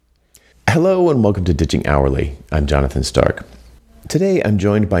Hello and welcome to Ditching Hourly. I'm Jonathan Stark. Today I'm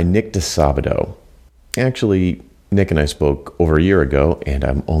joined by Nick DeSabato. Actually, Nick and I spoke over a year ago, and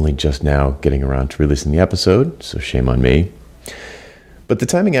I'm only just now getting around to releasing the episode, so shame on me. But the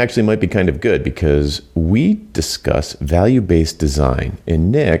timing actually might be kind of good because we discuss value-based design,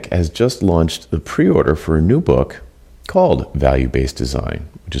 and Nick has just launched the pre-order for a new book called Value-Based Design,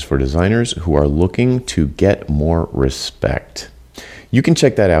 which is for designers who are looking to get more respect. You can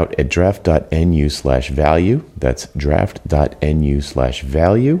check that out at draft.nu/value. That's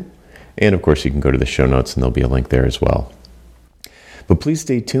draft.nu/value. And of course, you can go to the show notes and there'll be a link there as well. But please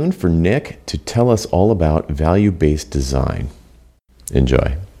stay tuned for Nick to tell us all about value-based design.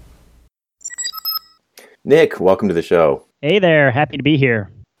 Enjoy. Nick, welcome to the show. Hey there, happy to be here.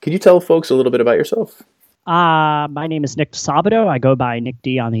 Could you tell folks a little bit about yourself? My name is Nick DeSabato. I go by Nick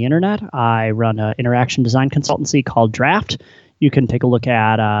D on the internet. I run an interaction design consultancy called Draft. You can take a look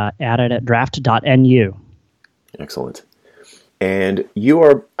at it at draft.nu. Excellent. And you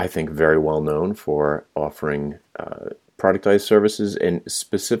are, I think, very well known for offering productized services and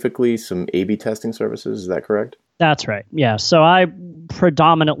specifically some A/B testing services. Is that correct? That's right. Yeah. So I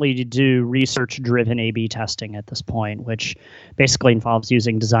predominantly do research-driven A/B testing at this point, which basically involves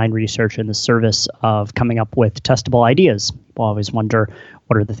using design research in the service of coming up with testable ideas. People always wonder,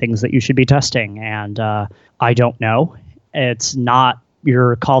 what are the things that you should be testing? And I don't know. It's not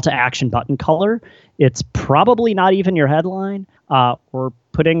your call to action button color. It's probably not even your headline or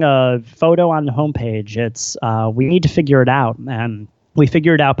putting a photo on the homepage. It's we need to figure it out. And we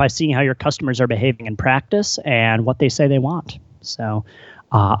figure it out by seeing how your customers are behaving in practice and what they say they want. So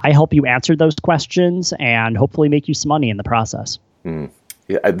I help you answer those questions and hopefully make you some money in the process.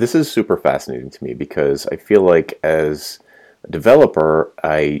 Yeah, this is super fascinating to me because I feel like as a developer,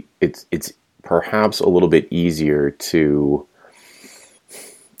 it's perhaps a little bit easier to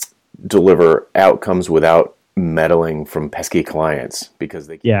deliver outcomes without meddling from pesky clients because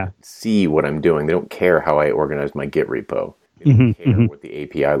they can't see what I'm doing. They don't care how I organize my Git repo. They don't care what the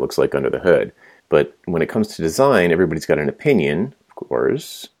API looks like under the hood. But when it comes to design, everybody's got an opinion, of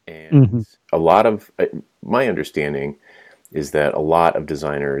course. And a lot of my understanding is that a lot of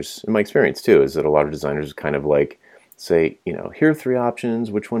designers, in my experience too, is that a lot of designers kind of like say, here are 3 options.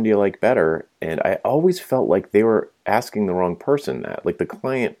 Which one do you like better? And I always felt like they were asking the wrong person that. Like the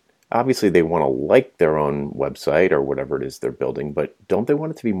client, obviously they want to like their own website or whatever it is they're building, but don't they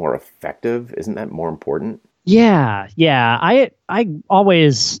want it to be more effective? Isn't that more important? Yeah. I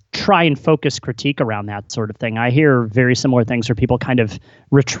always try and focus critique around that sort of thing. I hear very similar things where people kind of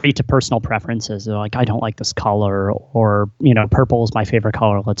retreat to personal preferences. They're like, I don't like this color, or, purple is my favorite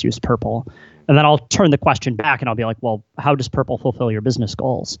color. Let's use purple. And then I'll turn the question back and I'll be like, well, how does purple fulfill your business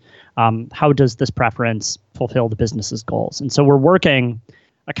goals? How does this preference fulfill the business's goals? And so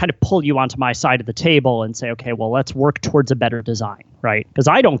I kind of pull you onto my side of the table and say, okay, well, let's work towards a better design, right? Because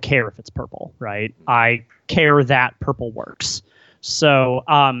I don't care if it's purple, right? I care that purple works. So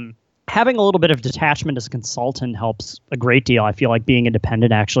having a little bit of detachment as a consultant helps a great deal. I feel like being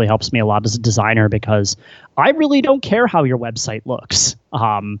independent actually helps me a lot as a designer because I really don't care how your website looks.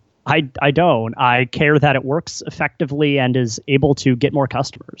 I don't. I care that it works effectively and is able to get more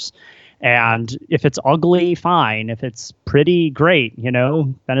customers. And if it's ugly, fine. If it's pretty, great,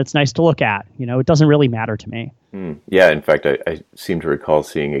 then it's nice to look at. It doesn't really matter to me. Yeah, in fact, I seem to recall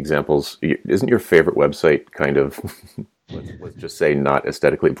seeing examples. Isn't your favorite website kind of, let's just say, not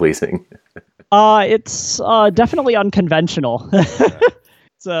aesthetically pleasing? It's definitely unconventional.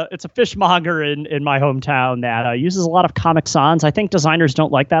 It's a fishmonger in my hometown that uses a lot of Comic Sans. I think designers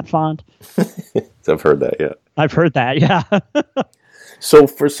don't like that font. I've heard that, yeah. I've heard that, yeah. So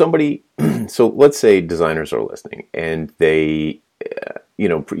for somebody, so let's say designers are listening and they,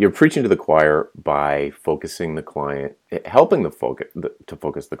 you're preaching to the choir by focusing the client, helping to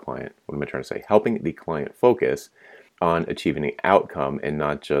focus the client. What am I trying to say? Helping the client focus on achieving the outcome and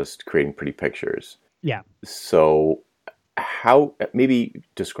not just creating pretty pictures. Yeah. So how, maybe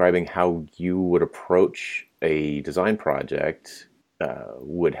describing how you would approach a design project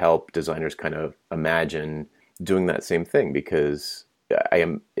would help designers kind of imagine doing that same thing, because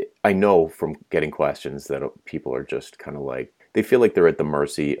I know from getting questions that people are just kind of like, they feel like they're at the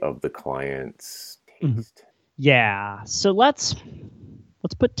mercy of the client's taste. Yeah. So let's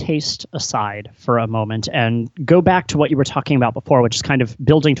put taste aside for a moment and go back to what you were talking about before, which is kind of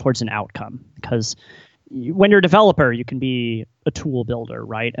building towards an outcome. Because when you're a developer, you can be a tool builder,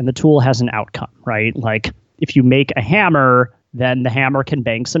 right? And the tool has an outcome, right? Like if you make a hammer, then the hammer can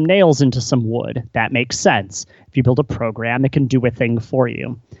bang some nails into some wood. That makes sense. If you build a program, it can do a thing for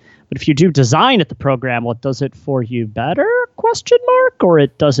you. But if you do design at the program, what does it for you better? ? question mark, or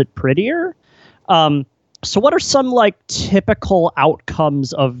it does it prettier. So what are some like typical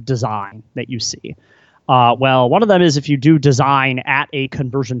outcomes of design that you see? Well, one of them is if you do design at a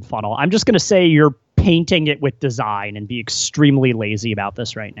conversion funnel. I'm just going to say you're painting it with design and be extremely lazy about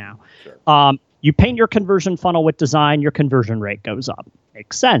this right now. Sure. You paint your conversion funnel with design, your conversion rate goes up.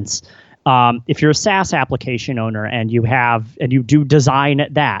 Makes sense. If you're a SaaS application owner and you do design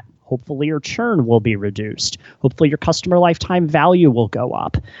at that, hopefully your churn will be reduced. Hopefully your customer lifetime value will go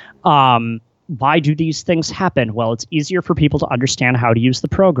up. Why do these things happen? Well, it's easier for people to understand how to use the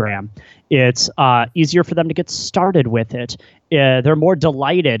program. It's easier for them to get started with it. They're more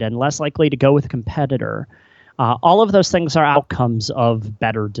delighted and less likely to go with a competitor. All of those things are outcomes of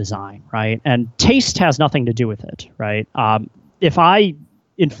better design, right? And taste has nothing to do with it, right? If I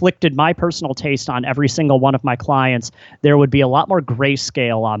inflicted my personal taste on every single one of my clients, there would be a lot more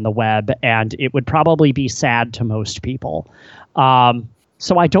grayscale on the web, and it would probably be sad to most people.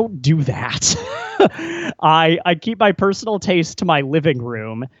 So I don't do that. I keep my personal taste to my living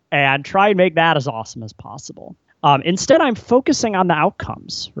room and try and make that as awesome as possible. Instead, I'm focusing on the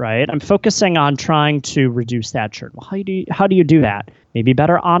outcomes, right? I'm focusing on trying to reduce that churn. Well, how do you do that? Maybe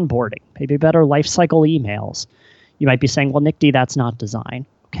better onboarding, maybe better lifecycle emails. You might be saying, well, Nick D, that's not design.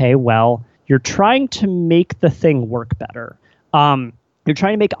 Okay, well, you're trying to make the thing work better. You're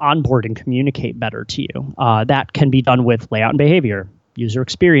trying to make onboarding communicate better to you. That can be done with layout and behavior, user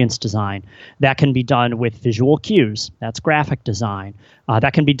experience design. That can be done with visual cues. That's graphic design.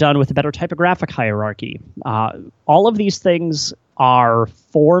 That can be done with a better typographic hierarchy. All of these things are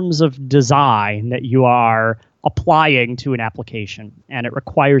forms of design that you are applying to an application. And it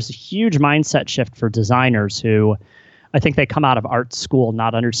requires a huge mindset shift for designers who, I think they come out of art school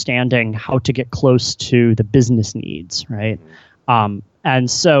not understanding how to get close to the business needs, right?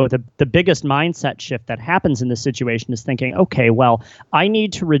 And so the biggest mindset shift that happens in this situation is thinking, okay, well, I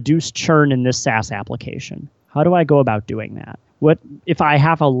need to reduce churn in this SaaS application. How do I go about doing that? What if I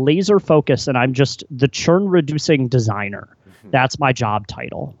have a laser focus and I'm just the churn reducing designer? That's my job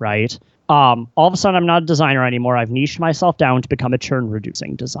title, right? All of a sudden, I'm not a designer anymore. I've niched myself down to become a churn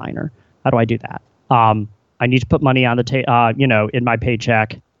reducing designer. How do I do that? I need to put money on the in my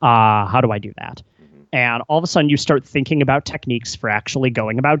paycheck. How do I do that? And all of a sudden, you start thinking about techniques for actually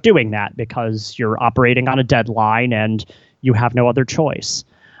going about doing that because you're operating on a deadline and you have no other choice.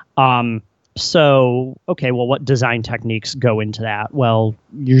 So, okay, well, what design techniques go into that? Well,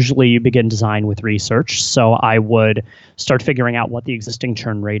 usually you begin design with research. So I would start figuring out what the existing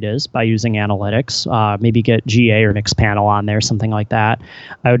churn rate is by using analytics, maybe get GA or Mixpanel on there, something like that.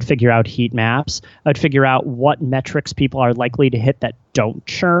 I would figure out heat maps. I'd figure out what metrics people are likely to hit that don't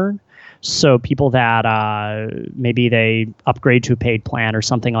churn. So people that maybe they upgrade to a paid plan or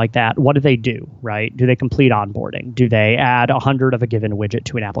something like that, what do, right? Do they complete onboarding? Do they add 100 of a given widget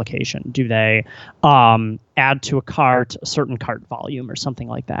to an application? Do they add to a cart a certain cart volume or something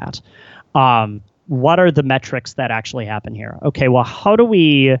like that? What are the metrics that actually happen here? Okay, well, how do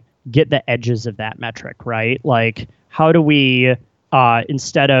we get the edges of that metric, right? Like, how do we...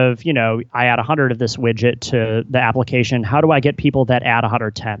 instead of, I add 100 of this widget to the application, how do I get people that add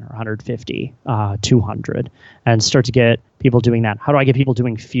 110 or 150, 200, and start to get people doing that? How do I get people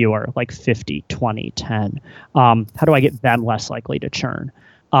doing fewer, like 50, 20, 10? How do I get them less likely to churn?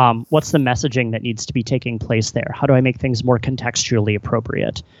 What's the messaging that needs to be taking place there? How do I make things more contextually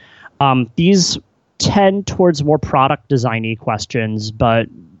appropriate? These tend towards more product design-y questions, but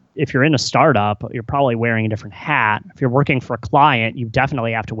if you're in a startup, you're probably wearing a different hat. If you're working for a client, you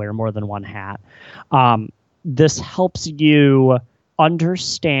definitely have to wear more than one hat. This helps you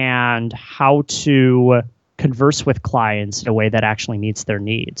understand how to converse with clients in a way that actually meets their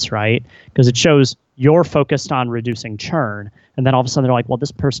needs, right? Because it shows you're focused on reducing churn, and then all of a sudden they're like, well,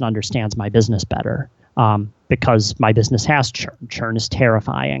 this person understands my business better because my business has churn. Churn is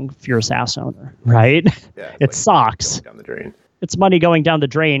terrifying if you're a SaaS owner, right? Yeah, it sucks. Down the drain. It's money going down the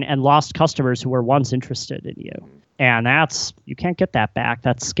drain and lost customers who were once interested in you. And you can't get that back.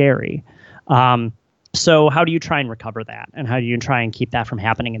 That's scary. So how do you try and recover that? And how do you try and keep that from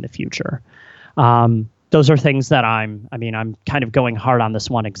happening in the future? Those are things that I'm kind of going hard on this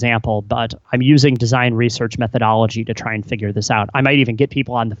one example, but I'm using design research methodology to try and figure this out. I might even get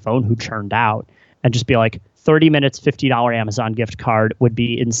people on the phone who churned out and just be like, 30 minutes, $50 Amazon gift card would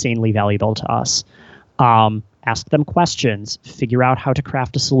be insanely valuable to us. Ask them questions, figure out how to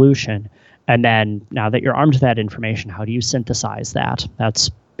craft a solution. And then now that you're armed with that information, how do you synthesize that? That's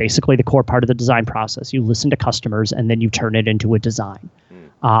basically the core part of the design process. You listen to customers and then you turn it into a design.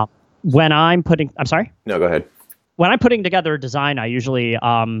 I'm sorry? No, go ahead. When I'm putting together a design, I usually,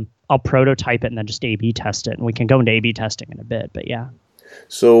 I'll I'll prototype it and then just A/B test it. And we can go into A/B testing in a bit, but yeah.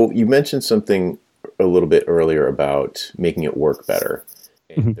 So you mentioned something a little bit earlier about making it work better.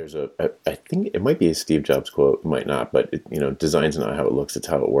 And there's I think it might be a Steve Jobs quote, it might not, but design's not how it looks, it's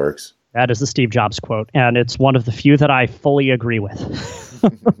how it works. That is the Steve Jobs quote, and it's one of the few that I fully agree with.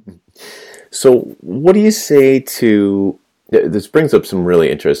 So what do you say to, this brings up some really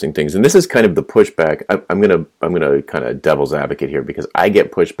interesting things, and this is kind of the pushback. I'm gonna kind of devil's advocate here, because I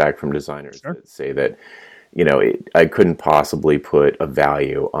get pushback from designers that say that, I couldn't possibly put a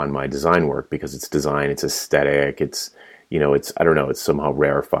value on my design work because it's design, it's aesthetic, it's, I don't know, it's somehow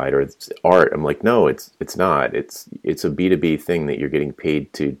rarefied or it's art. I'm like, no, it's not. It's a B2B thing that you're getting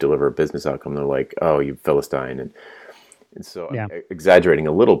paid to deliver a business outcome. They're like, oh, you Philistine. And so yeah. I'm exaggerating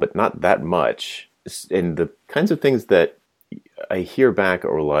a little, but not that much. And the kinds of things that I hear back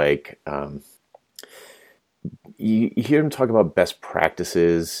are like, you hear them talk about best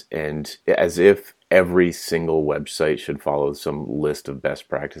practices, and as if every single website should follow some list of best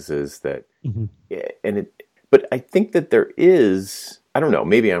practices that, but I think that there is, I don't know,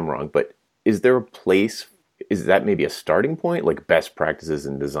 maybe I'm wrong, but is there a place, is that maybe a starting point, like best practices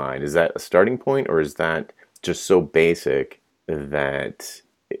in design? Is that a starting point, or is that just so basic that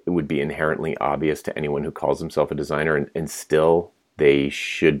it would be inherently obvious to anyone who calls himself a designer, and still they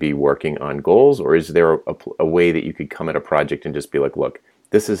should be working on goals? Or is there a way that you could come at a project and just be like, look,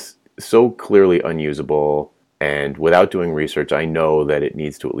 this is so clearly unusable, and without doing research, I know that it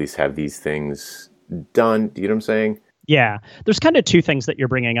needs to at least have these things done. Do you know what I'm saying? Yeah, there's kind of two things that you're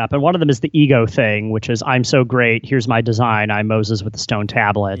bringing up, and one of them is the ego thing, which is I'm so great, here's my design, I'm Moses with the stone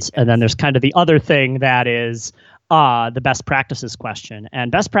tablets. And then there's kind of the other thing that is the best practices question.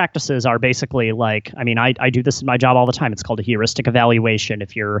 And best practices are basically like, I mean, I do this in my job all the time. It's called a heuristic evaluation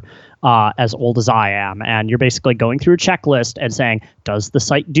if you're as old as I am. And you're basically going through a checklist and saying, does the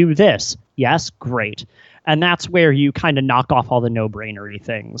site do this? Yes, great. And that's where you kind of knock off all the no-brainery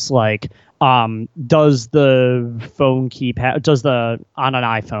things, like does the phone keypad, on an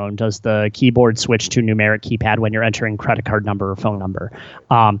iPhone, does the keyboard switch to numeric keypad when you're entering credit card number or phone number?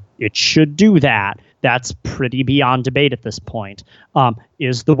 It should do that. That's pretty beyond debate at this point.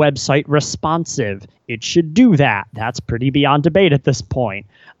 Is the website responsive? It should do that. That's pretty beyond debate at this point.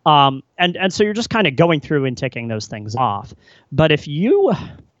 And so you're just kind of going through and ticking those things off. But if you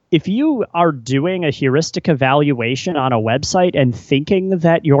are doing a heuristic evaluation on a website and thinking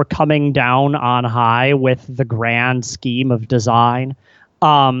that you're coming down on high with the grand scheme of design,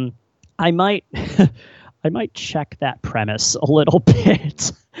 I might check that premise a little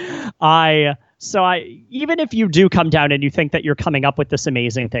bit. Even if you do come down and you think that you're coming up with this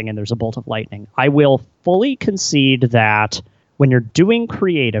amazing thing and there's a bolt of lightning, I will fully concede that when you're doing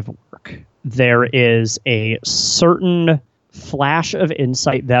creative work, there is a certain flash of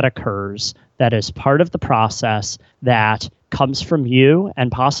insight that occurs that is part of the process that comes from you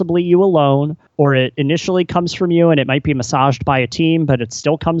and possibly you alone, or it initially comes from you and it might be massaged by a team, but it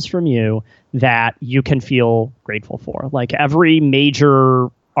still comes from you, that you can feel grateful for. Like every major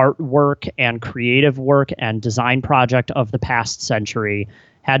artwork and creative work and design project of the past century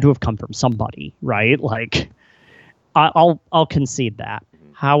had to have come from somebody, right? Like I'll concede that.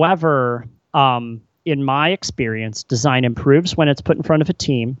 However, in my experience, design improves when it's put in front of a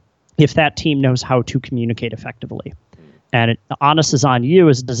team if that team knows how to communicate effectively. And the onus is on you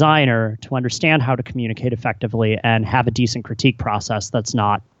as a designer to understand how to communicate effectively and have a decent critique process that's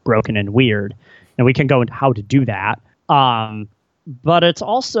not broken and weird. And we can go into how to do that. But it's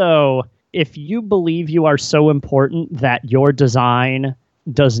also, if you believe you are so important that your design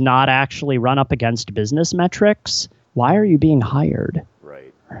does not actually run up against business metrics, why are you being hired?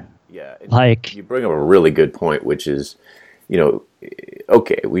 Right. Yeah. Like, you bring up a really good point, which is,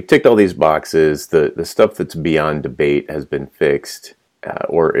 okay, we ticked all these boxes. The stuff that's beyond debate has been fixed,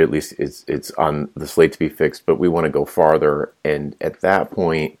 or at least it's on the slate to be fixed, but we want to go farther. And at that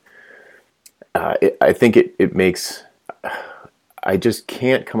point, I think it makes, I just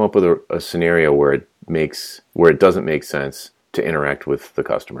can't come up with a scenario where it doesn't make sense to interact with the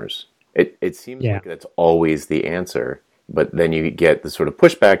customers. It seems like that's always the answer, but then you get the sort of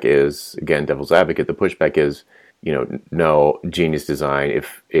pushback is, again, devil's advocate, the pushback is, no, genius design,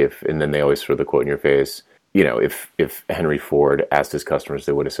 if and then they always throw the quote in your face, if Henry Ford asked his customers,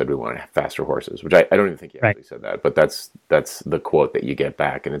 they would have said we want faster horses, which I don't even think he actually said that, but that's the quote that you get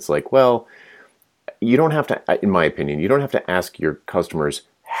back. And it's like, well, you don't have to, in my opinion, you don't have to ask your customers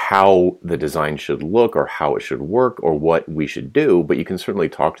how the design should look or how it should work or what we should do, but you can certainly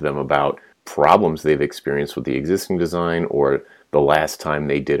talk to them about problems they've experienced with the existing design or the last time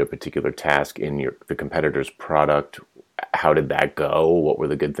they did a particular task in the competitor's product, how did that go? What were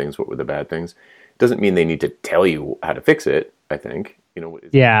the good things? What were the bad things? Doesn't mean they need to tell you how to fix it, I think.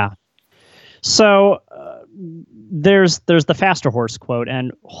 Yeah. So there's the Faster Horse quote,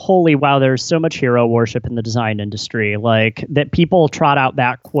 and holy wow, there's so much hero worship in the design industry. Like that, people trot out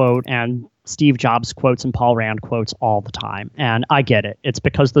that quote and Steve Jobs quotes and Paul Rand quotes all the time, and I get it. It's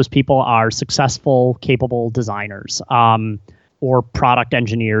because those people are successful, capable designers, or product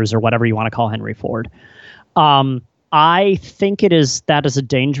engineers, or whatever you want to call Henry Ford. I think that is a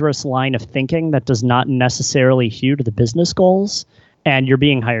dangerous line of thinking that does not necessarily hew to the business goals, and you're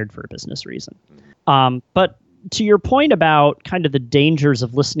being hired for a business reason. But to your point about kind of the dangers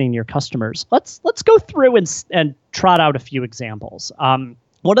of listening to your customers, let's go through and trot out a few examples.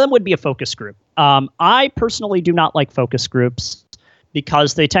 One of them would be a focus group. I personally do not like focus groups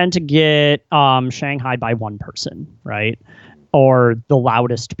because they tend to get shanghaied by one person, right? Or the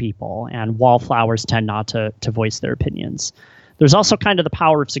loudest people, and wallflowers tend not to voice their opinions. There's also kind of the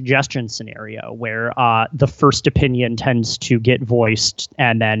power of suggestion scenario where the first opinion tends to get voiced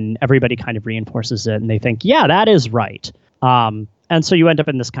and then everybody kind of reinforces it and they think, yeah, that is right. And so you end up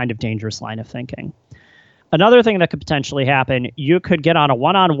in this kind of dangerous line of thinking. Another thing that could potentially happen, you could get on a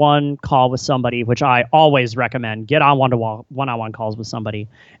one-on-one call with somebody, which I always recommend, get on one-on-one calls with somebody,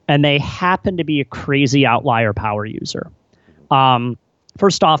 and they happen to be a crazy outlier power user.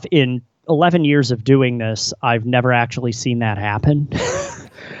 First off, in 11 years of doing this, I've never actually seen that happen.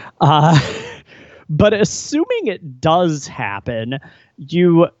 But assuming it does happen,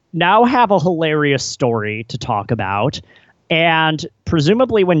 you now have a hilarious story to talk about. And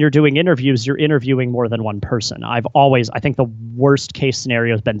presumably when you're doing interviews, you're interviewing more than one person. I think the worst case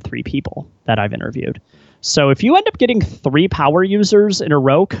scenario has been 3 people that I've interviewed. So if you end up getting 3 power users in a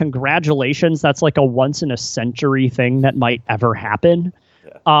row, congratulations. That's like a once in a century thing that might ever happen.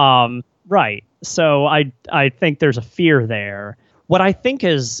 Yeah. Right. So I think there's a fear there. What I think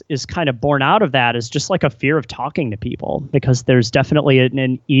is kind of born out of that is just like a fear of talking to people, because there's definitely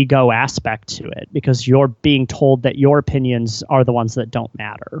an ego aspect to it, because you're being told that your opinions are the ones that don't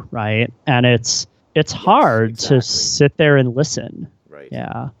matter, right? And it's hard to sit there and listen. Right.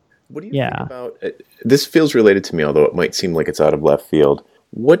 Yeah. What do you think about this? Feels related to me, although it might seem like it's out of left field.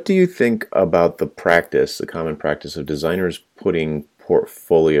 What do you think about the common practice of designers putting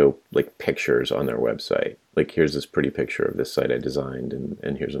portfolio like pictures on their website? Like, here's this pretty picture of this site I designed,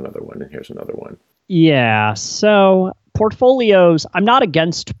 and here's another one, and here's another one. Yeah, so portfolios, I'm not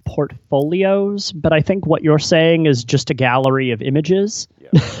against portfolios, but I think what you're saying is just a gallery of images.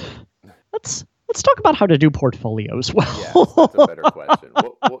 Yeah. Let's talk about how to do portfolios well. Yes, that's a better question.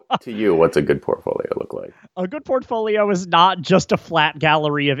 To you, what's a good portfolio look like? A good portfolio is not just a flat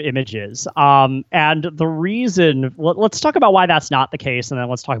gallery of images. And the reason, let's talk about why that's not the case, and then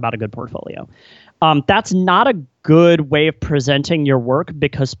let's talk about a good portfolio. That's not a good way of presenting your work,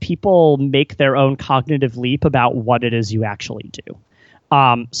 because people make their own cognitive leap about what it is you actually do.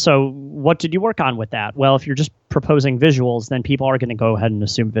 So what did you work on with that? Well, if you're just proposing visuals, then people are going to go ahead and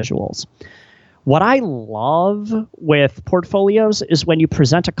assume visuals. What I love with portfolios is when you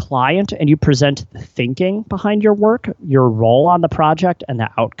present a client and you present the thinking behind your work, your role on the project, and the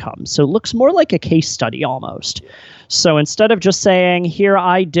outcome. So it looks more like a case study almost. So instead of just saying, here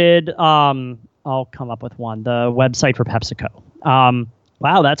I did, I'll come up with one, the website for PepsiCo.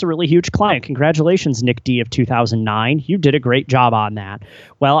 Wow, that's a really huge client. Congratulations, Nick D of 2009. You did a great job on that.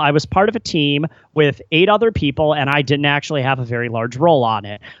 Well, I was part of a team with 8 other people, and I didn't actually have a very large role on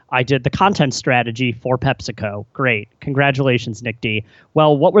it. I did the content strategy for PepsiCo. Great. Congratulations, Nick D.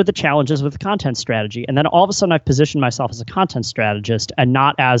 Well, what were the challenges with the content strategy? And then all of a sudden, I've positioned myself as a content strategist and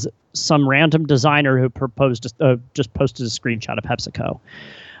not as some random designer who just posted a screenshot of PepsiCo.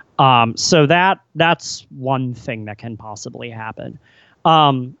 So that's one thing that can possibly happen.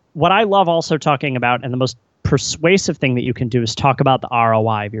 What I love also talking about, and the most persuasive thing that you can do, is talk about the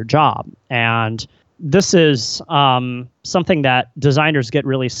ROI of your job. And this is something that designers get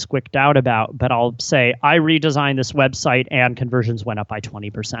really squicked out about, but I'll say, I redesigned this website and conversions went up by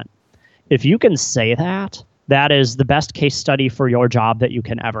 20%. If you can say that, that is the best case study for your job that you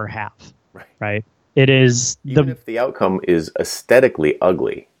can ever have. Right? It is even if the outcome is aesthetically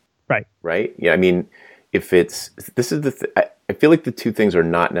ugly. Right? Yeah, I mean, if it's, this is I feel like the two things are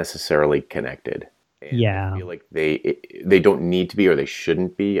not necessarily connected. And yeah. I feel like they don't need to be, or they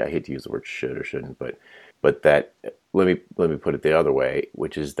shouldn't be. I hate to use the word should or shouldn't, but that, let me put it the other way,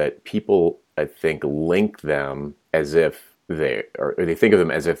 which is that people, I think, link them as if they think of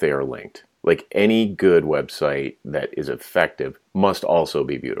them as if they are linked. Like any good website that is effective must also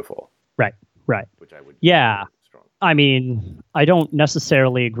be beautiful. Right. Which I would. Yeah. I mean, I don't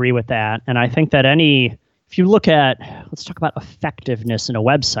necessarily agree with that. And I think that any if you look at, let's talk about effectiveness in a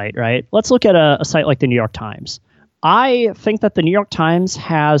website, right? Let's look at a site like the New York Times. I think that the New York Times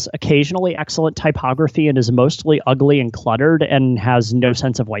has occasionally excellent typography and is mostly ugly and cluttered and has no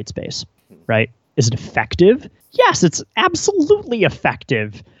sense of white space, right? Is it effective? Yes, it's absolutely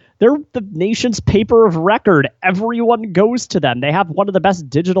effective. They're the nation's paper of record. Everyone goes to them. They have one of the best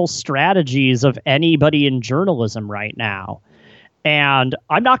digital strategies of anybody in journalism right now. And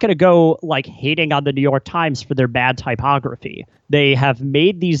I'm not going to go like hating on the New York Times for their bad typography. They have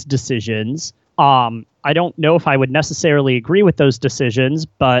made these decisions. I don't know if I would necessarily agree with those decisions,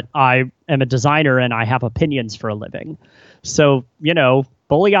 but I am a designer and I have opinions for a living. So,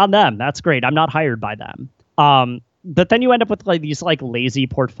 bully on them. That's great. I'm not hired by them. But then you end up with like these like lazy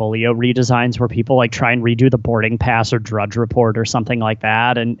portfolio redesigns where people like try and redo the boarding pass or Drudge Report or something like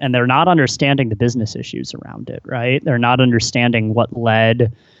that. And they're not understanding the business issues around it, right? They're not understanding what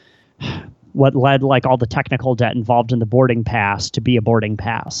led like all the technical debt involved in the boarding pass to be a boarding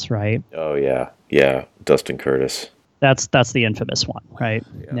pass, right? Oh, yeah. Yeah. Dustin Curtis. That's the infamous one, right?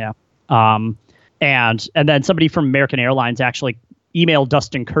 Yeah. And then somebody from American Airlines actually emailed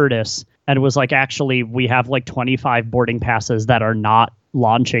Dustin Curtis and was like, actually, we have like 25 boarding passes that are not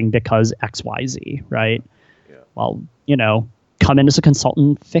launching because XYZ, right? Yeah. Well, come in as a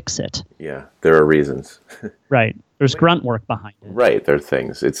consultant, fix it. Yeah, there are reasons. Right. There's grunt work behind it. Right, there are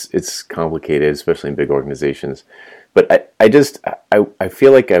things. It's complicated, especially in big organizations. But I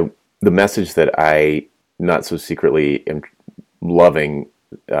feel like the message that I not so secretly am loving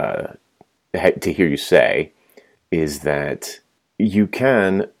to hear you say is that you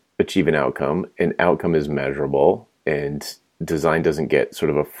can achieve an outcome. An outcome is measurable, and design doesn't get sort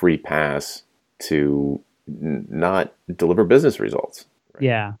of a free pass to not deliver business results.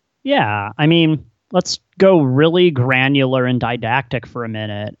 Right? Yeah. I mean, let's go really granular and didactic for a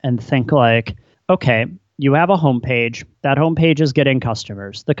minute and think like, okay, you have a homepage. That homepage is getting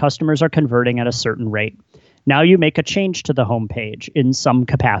customers. The customers are converting at a certain rate. Now you make a change to the homepage in some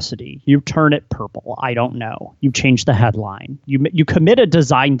capacity. You turn it purple. I don't know. You change the headline. You commit a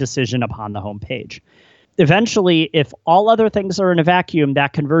design decision upon the homepage. Eventually, if all other things are in a vacuum,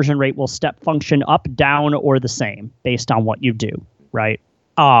 that conversion rate will step function up, down, or the same based on what you do, right?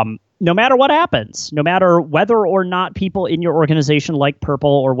 No matter what happens, no matter whether or not people in your organization like purple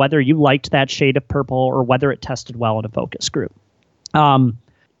or whether you liked that shade of purple or whether it tested well in a focus group.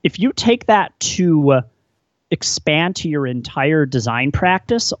 If you take that to expand to your entire design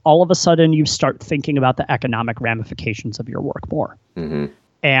practice, all of a sudden you start thinking about the economic ramifications of your work more. Mm-hmm.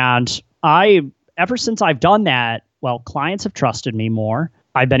 And ever since I've done that, well, clients have trusted me more.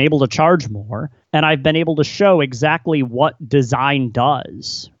 I've been able to charge more, and I've been able to show exactly what design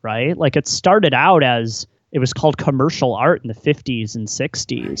does, right? Like it started out as, it was called commercial art in the 50s and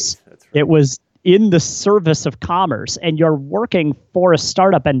 60s. Right. It was in the service of commerce, and you're working for a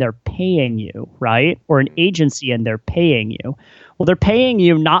startup and they're paying you, right? Or an agency and they're paying you. Well, they're paying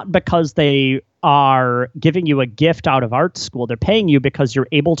you not because they are giving you a gift out of art school. They're paying you because you're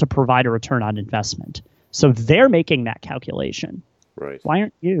able to provide a return on investment. So they're making that calculation. Right. Why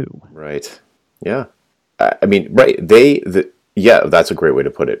aren't you? Right. Yeah. I mean, right. Yeah, that's a great way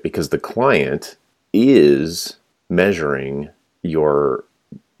to put it, because the client is measuring your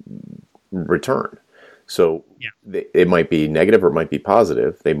return. So it might be negative or it might be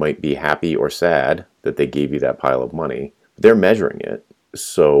positive. They might be happy or sad that they gave you that pile of money. They're measuring it.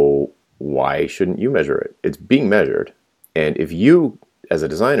 So why shouldn't you measure it? It's being measured. And if you, as a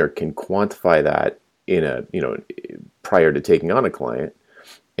designer, can quantify that prior to taking on a client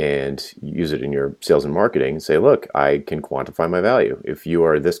and use it in your sales and marketing, say, look, I can quantify my value. If you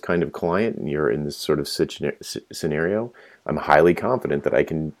are this kind of client and you're in this sort of scenario, I'm highly confident that I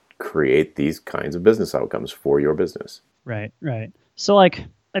can create these kinds of business outcomes for your business. Right. So like,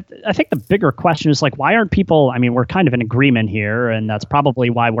 I think the bigger question is like, why aren't people, I mean, we're kind of in agreement here, and that's probably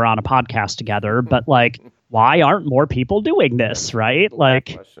why we're on a podcast together, but like, why aren't more people doing this, right?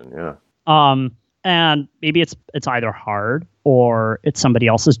 Like, question, yeah. And maybe it's either hard, or it's somebody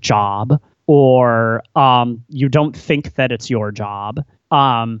else's job, or you don't think that it's your job.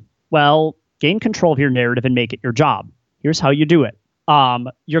 Well, gain control of your narrative and make it your job. Here's how you do it.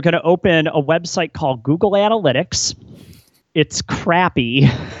 You're going to open a website called Google Analytics. It's crappy.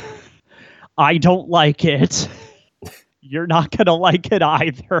 I don't like it. You're not going to like it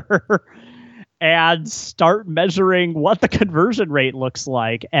either. And start measuring what the conversion rate looks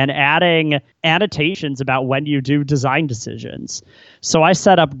like and adding annotations about when you do design decisions. So I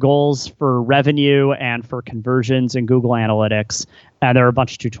set up goals for revenue and for conversions in Google Analytics. And there are a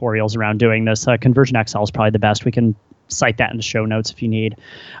bunch of tutorials around doing this. Conversion XL is probably the best. We can cite that in the show notes if you need.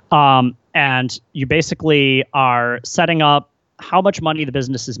 And you basically are setting up how much money the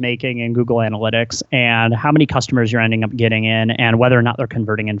business is making in Google Analytics and how many customers you're ending up getting in and whether or not they're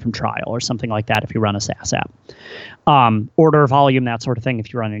converting in from trial or something like that if you run a SaaS app. Order volume, that sort of thing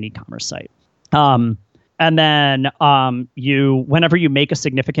if you run an e-commerce site. And then whenever you make a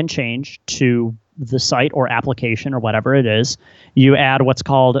significant change to the site or application or whatever it is, you add what's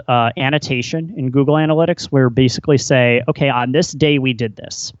called annotation in Google Analytics, where basically say, okay, on this day we did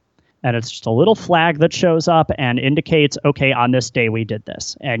this. And it's just a little flag that shows up and indicates, okay, on this day we did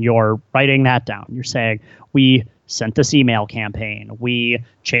this. And you're writing that down. You're saying, we sent this email campaign. We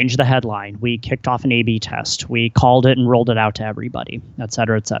changed the headline. We kicked off an A/B test. We called it and rolled it out to everybody, et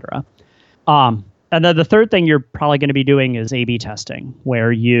cetera, et cetera. And then the third thing you're probably going to be doing is A/B testing,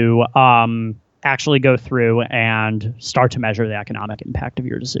 where you actually go through and start to measure the economic impact of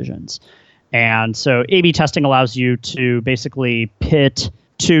your decisions. And so A/B testing allows you to basically pit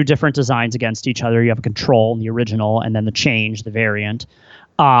two different designs against each other. You have a control, the original, and then the change, the variant.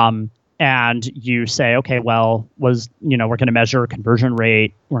 And you say, okay, well, we're going to measure conversion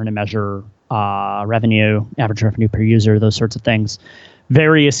rate. We're going to measure revenue, average revenue per user, those sorts of things.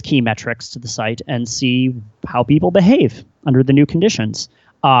 Various key metrics to the site and see how people behave under the new conditions,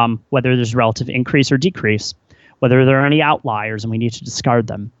 whether there's relative increase or decrease, whether there are any outliers and we need to discard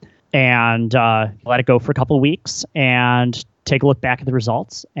them. And let it go for a couple of weeks and take a look back at the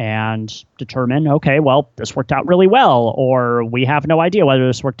results and determine, okay, well, this worked out really well, or we have no idea whether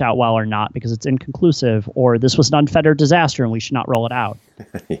this worked out well or not because it's inconclusive, or this was an unfettered disaster and we should not roll it out.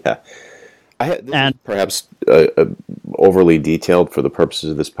 Yeah. This is perhaps overly detailed for the purposes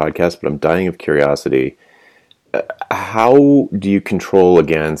of this podcast, but I'm dying of curiosity. How do you control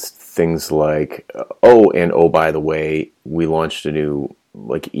against things like, by the way, we launched a new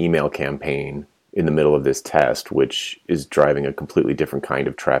email campaign in the middle of this test, which is driving a completely different kind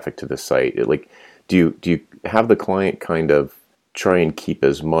of traffic to the site? Do you have the client kind of try and keep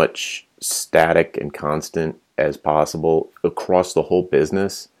as much static and constant as possible across the whole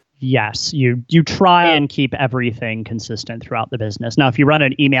business? Yes, you try and keep everything consistent throughout the business. Now, if you run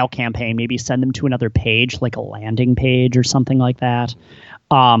an email campaign, maybe send them to another page, like a landing page or something like that.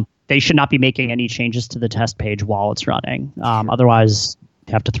 They should not be making any changes to the test page while it's running. Otherwise,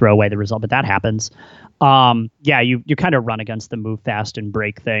 you have to throw away the result, but that happens. You kind of run against the move fast and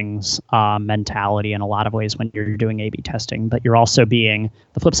break things mentality in a lot of ways when you're doing A/B testing. But you're also the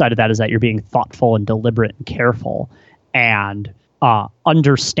flip side of that is that you're being thoughtful and deliberate and careful and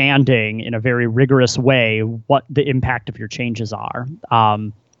understanding in a very rigorous way what the impact of your changes are,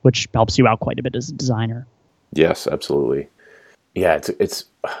 which helps you out quite a bit as a designer. Yes, absolutely. Yeah, it's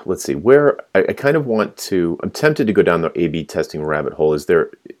let's see, where I kind of want to, I'm tempted to go down the A/B testing rabbit hole. Is there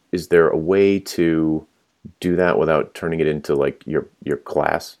a way to do that without turning it into your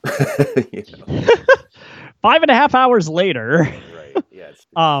class? 5.5 hours later. Right. Yeah, it's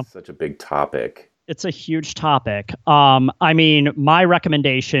such a big topic. It's a huge topic. My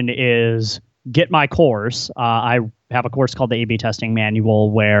recommendation is get my course. I have a course called the A/B Testing Manual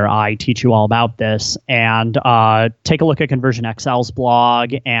where I teach you all about this. And take a look at ConversionXL's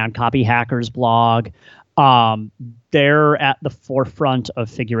blog and Copy Hacker's blog. They're at the forefront of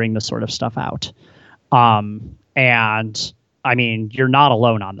figuring this sort of stuff out. You're not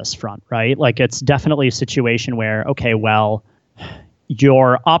alone on this front, right? It's definitely a situation where, okay, well,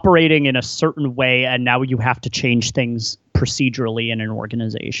 you're operating in a certain way, and now you have to change things procedurally in an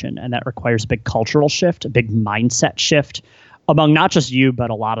organization. And that requires a big cultural shift, a big mindset shift among not just you, but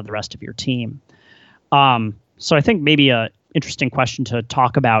a lot of the rest of your team. So I think maybe a interesting question to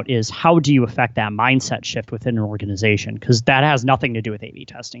talk about is how do you affect that mindset shift within an organization? Because that has nothing to do with A/B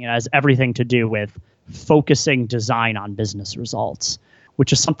testing. It has everything to do with focusing design on business results,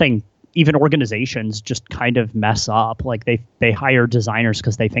 which is something even organizations just kind of mess up. They hire designers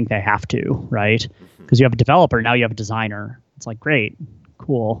because they think they have to, right? Because you have a developer, now you have a designer. It's great,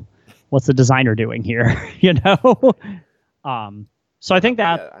 cool. What's the designer doing here? So I think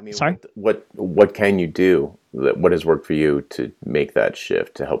that. Sorry. What can you do? What has worked for you to make that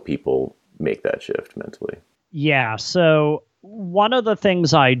shift, to help people make that shift mentally? Yeah. So one of the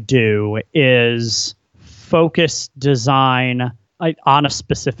things I do is focus design on a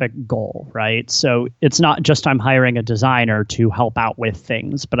specific goal, right? So it's not just I'm hiring a designer to help out with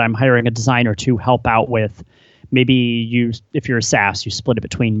things, but I'm hiring a designer to help out with maybe if you're a SaaS, you split it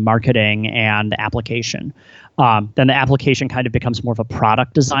between marketing and the application. Then the application kind of becomes more of a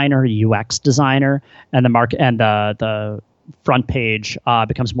product designer, UX designer, and the front page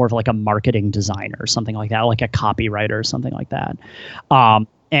becomes more of a marketing designer or something like that, like a copywriter or something like that.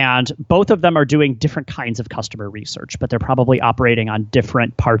 And both of them are doing different kinds of customer research, but they're probably operating on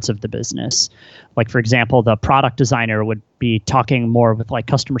different parts of the business. Like, for example, the product designer would be talking more with like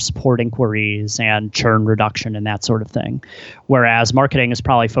customer support inquiries and churn reduction and that sort of thing. Whereas marketing is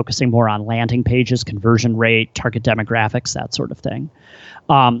probably focusing more on landing pages, conversion rate, target demographics, that sort of thing.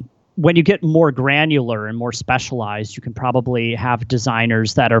 When you get more granular and more specialized, you can probably have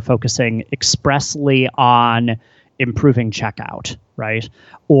designers that are focusing expressly on improving checkout, right?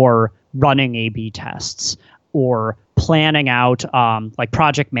 Or running A/B tests, or planning out like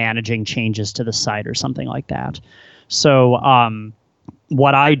project managing changes to the site or something like that. So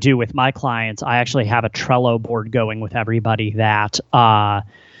what I do with my clients, I actually have a Trello board going with everybody that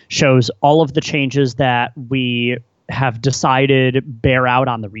shows all of the changes that we have decided bear out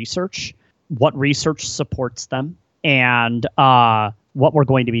on the research, what research supports them, and what we're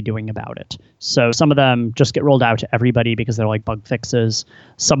going to be doing about it. So some of them just get rolled out to everybody because they're like bug fixes.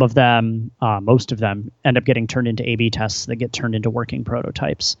 Some of them, most of them, end up getting turned into A/B tests that get turned into working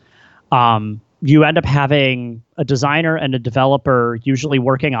prototypes. You end up having a designer and a developer usually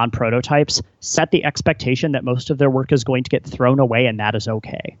working on prototypes, set the expectation that most of their work is going to get thrown away, and that is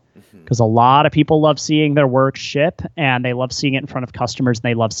okay. Because a lot of people love seeing their work ship, and they love seeing it in front of customers, and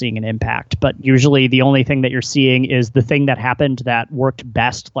they love seeing an impact. But usually the only thing that you're seeing is the thing that happened that worked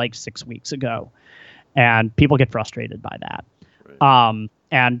best like 6 weeks ago. And people get frustrated by that. Right.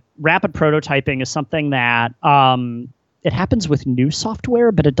 And rapid prototyping is something that it happens with new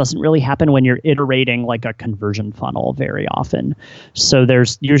software, but it doesn't really happen when you're iterating like a conversion funnel very often. So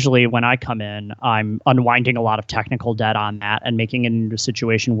there's usually, when I come in, I'm unwinding a lot of technical debt on that and making it into a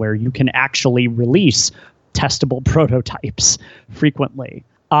situation where you can actually release testable prototypes frequently.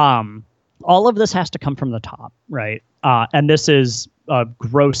 All of this has to come from the top, right? And this is a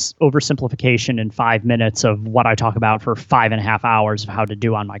gross oversimplification in 5 minutes of what I talk about for 5.5 hours of how to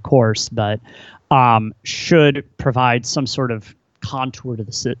do on my course, but should provide some sort of contour to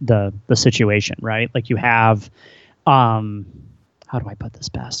the situation, right? Like you have, how do I put this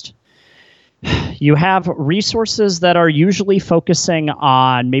best? You have resources that are usually focusing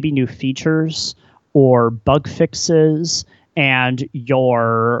on maybe new features or bug fixes, and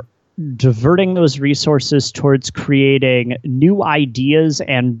you're diverting those resources towards creating new ideas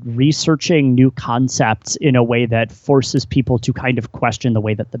and researching new concepts in a way that forces people to kind of question the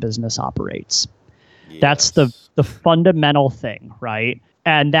way that the business operates. Yes. That's the fundamental thing, right?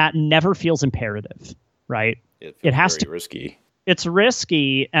 And that never feels imperative, right? It has to be risky. It's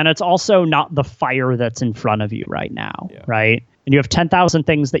risky, and it's also not the fire that's in front of you right now, right? And you have 10,000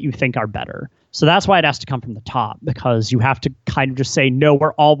 things that you think are better. So that's why it has to come from the top, because you have to kind of just say, no,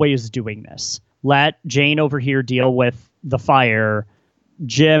 we're always doing this. Let Jane over here deal with the fire.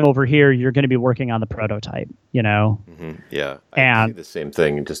 Jim over here, you're going to be working on the prototype, you know? Mm-hmm. Yeah, I see the same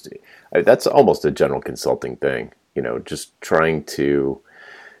thing. That's almost a general consulting thing, you know, just trying to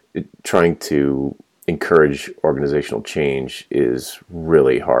encourage organizational change is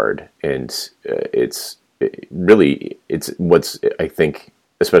really hard. And it's what's, I think,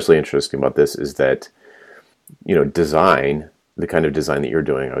 especially interesting about this is that, you know, design, the kind of design that you're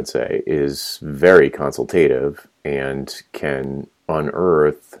doing, I would say, is very consultative and can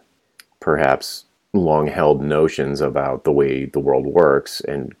unearth perhaps long-held notions about the way the world works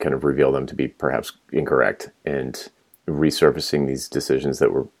and kind of reveal them to be perhaps incorrect, and resurfacing these decisions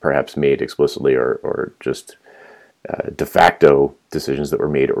that were perhaps made explicitly or just de facto decisions that were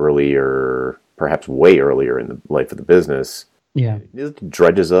made earlier, perhaps way earlier in the life of the business. Yeah, it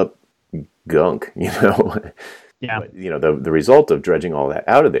dredges up gunk, you know. Yeah. But, you know, the result of dredging all that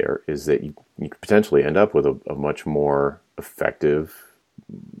out of there is that you could potentially end up with a much more effective,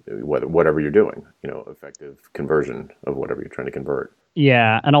 whatever you're doing, you know, effective conversion of whatever you're trying to convert.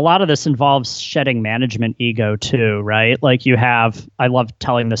 Yeah, and a lot of this involves shedding management ego too, right? Like I love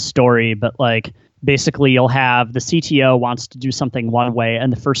telling this story, but like basically you'll have the CTO wants to do something one way,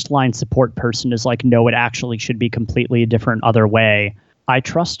 and the first line support person is like, no, it actually should be completely a different other way. I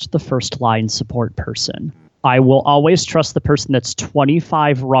trust the first line support person. I will always trust the person that's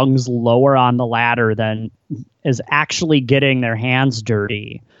 25 rungs lower on the ladder than is actually getting their hands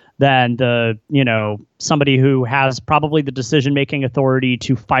dirty than somebody who has probably the decision-making authority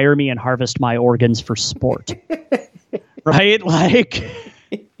to fire me and harvest my organs for sport. Right? Like,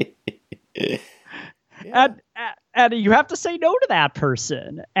 and you have to say no to that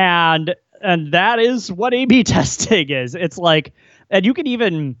person. And that is what A/B testing is. It's like, and you can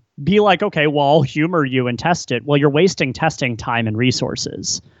even be like, okay, well, I'll humor you and test it. Well, you're wasting testing time and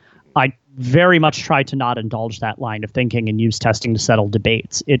resources. I very much try to not indulge that line of thinking and use testing to settle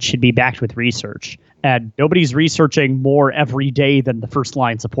debates. It should be backed with research. And nobody's researching more every day than the first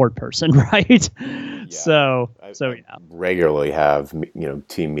line support person, right? Yeah. So yeah. Regularly have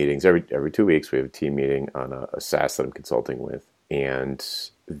team meetings every 2 weeks. We have a team meeting on a SaaS that I'm consulting with, and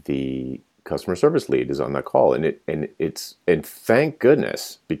the customer service lead is on that call, and thank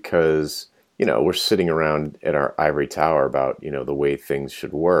goodness, because we're sitting around at our ivory tower about the way things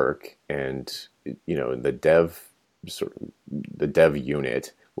should work, and the dev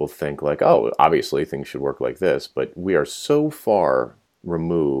unit will think like, oh, obviously things should work like this, but we are so far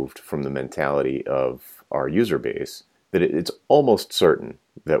removed from the mentality of our user base that it's almost certain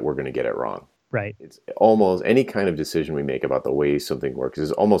that we're going to get it wrong. Right. It's almost any kind of decision we make about the way something works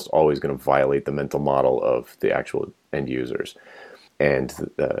is almost always going to violate the mental model of the actual end users. And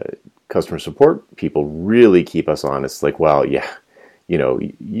customer support people really keep us honest. Like, well, yeah,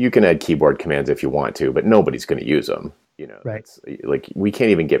 you can add keyboard commands if you want to, but nobody's going to use them. Right. Like, we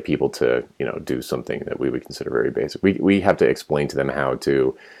can't even get people to, do something that we would consider very basic. We have to explain to them how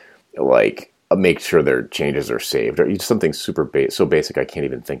to, like, make sure their changes are saved, or something super so basic I can't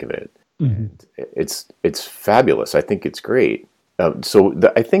even think of it. Mm-hmm. It's fabulous. I think it's great. I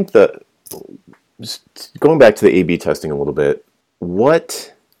think going back to the A/B testing a little bit,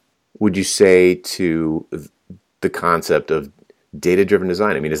 what would you say to the concept of data-driven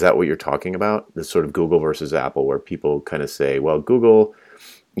design? I mean, is that what you're talking about? This sort of Google versus Apple, where people kind of say, well, Google,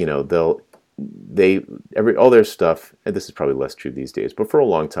 all their stuff, and this is probably less true these days, but for a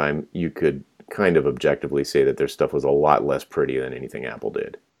long time, you could kind of objectively say that their stuff was a lot less pretty than anything Apple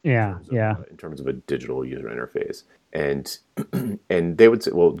did. Yeah, in terms of a digital user interface. And they would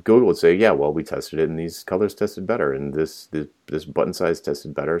say, well, Google would say, yeah, well, we tested it and these colors tested better and this button size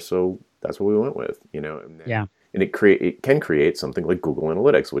tested better, so that's what we went with, Yeah. And it can create something like Google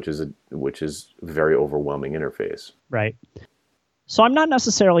Analytics, which is a very overwhelming interface. Right. So I'm not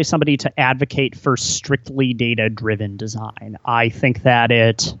necessarily somebody to advocate for strictly data-driven design. I think that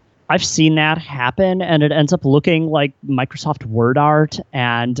I've seen that happen, and it ends up looking like Microsoft Word art,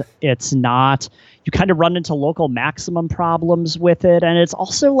 and it's not. You kind of run into local maximum problems with it, and it's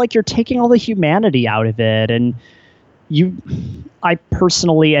also like you're taking all the humanity out of it. And I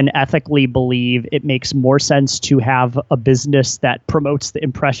personally and ethically believe it makes more sense to have a business that promotes the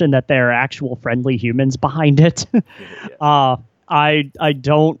impression that there are actual friendly humans behind it. Yeah. I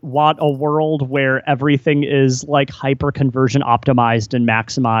don't want a world where everything is like hyper conversion optimized and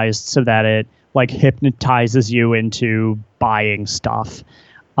maximized so that it like hypnotizes you into buying stuff.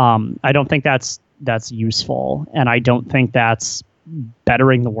 I don't think that's useful, and I don't think that's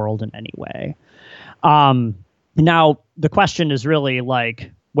bettering the world in any way. Now the question is really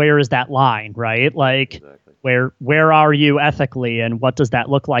like, where is that line, right? Like, exactly. Where are you ethically, and what does that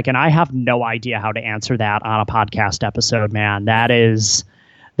look like? And I have no idea how to answer that on a podcast episode, man. That's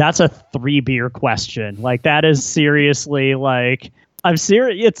a 3-beer question. Like, that is seriously, like, I'm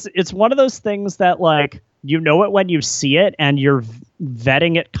serious. It's one of those things that, like, it when you see it and you're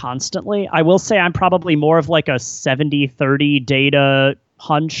vetting it constantly. I will say I'm probably more of like a 70-30 data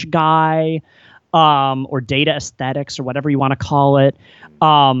hunch guy, or data aesthetics, or whatever you want to call it.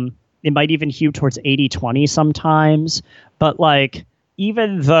 It might even hew towards 80-20 sometimes. But like,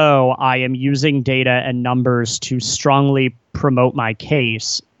 even though I am using data and numbers to strongly promote my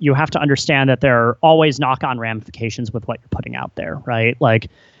case, you have to understand that there are always knock-on ramifications with what you're putting out there, right?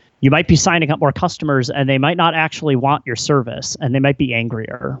 Like, you might be signing up more customers and they might not actually want your service, and they might be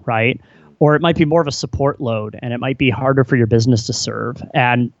angrier, right? Or it might be more of a support load, and it might be harder for your business to serve.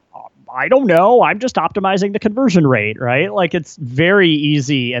 And I don't know, I'm just optimizing the conversion rate, right? Like, it's very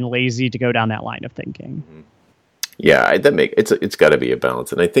easy and lazy to go down that line of thinking. Yeah, it's got to be a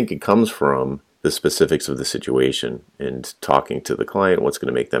balance. And I think it comes from the specifics of the situation and talking to the client, what's going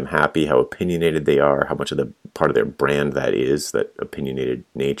to make them happy, how opinionated they are, how much of the part of their brand that is, that opinionated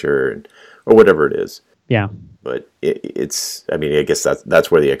nature, or whatever it is. Yeah. But I guess that's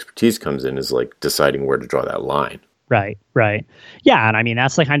where the expertise comes in, is like deciding where to draw that line. Right. Yeah, and I mean,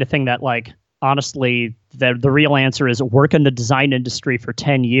 that's the kind of thing that, like, honestly, the real answer is work in the design industry for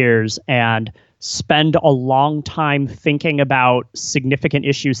 10 years and spend a long time thinking about significant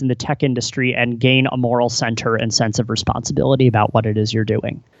issues in the tech industry and gain a moral center and sense of responsibility about what it is you're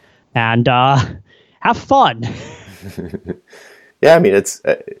doing. And have fun. Yeah, I mean, it's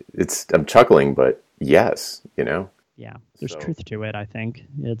I'm chuckling, but yes, Yeah, there's truth to it, I think.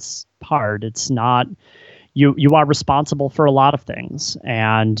 It's hard. It's not... You are responsible for a lot of things,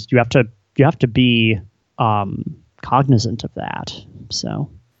 and you have to be cognizant of that. So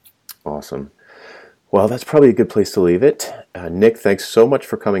awesome. Well, that's probably a good place to leave it. Nick, thanks so much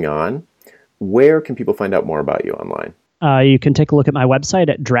for coming on. Where can people find out more about you online? You can take a look at my website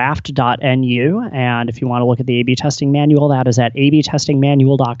at draft.nu. And if you want to look at the A/B testing manual, that is at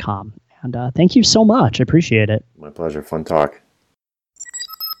abtestingmanual.com. And thank you so much. I appreciate it. My pleasure. Fun talk.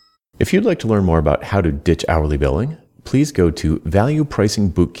 If you'd like to learn more about how to ditch hourly billing, please go to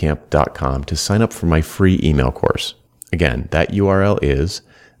valuepricingbootcamp.com to sign up for my free email course. Again, that URL is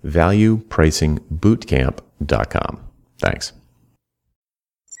valuepricingbootcamp.com. Thanks.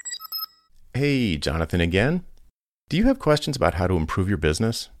 Hey, Jonathan again. Do you have questions about how to improve your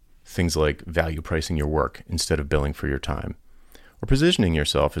business? Things like value pricing your work instead of billing for your time, or positioning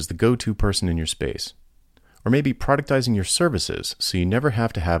yourself as the go-to person in your space, or maybe productizing your services so you never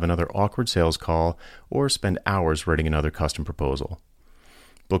have to have another awkward sales call or spend hours writing another custom proposal.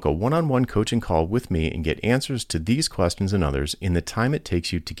 Book a one-on-one coaching call with me and get answers to these questions and others in the time it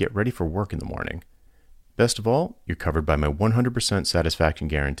takes you to get ready for work in the morning. Best of all, you're covered by my 100% satisfaction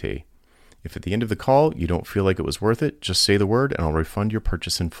guarantee. If at the end of the call you don't feel like it was worth it, just say the word and I'll refund your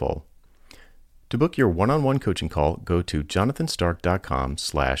purchase in full. To book your one-on-one coaching call, go to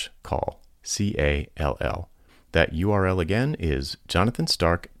jonathanstark.com/call, CALL. That URL again is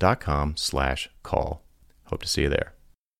jonathanstark.com/call. Hope to see you there.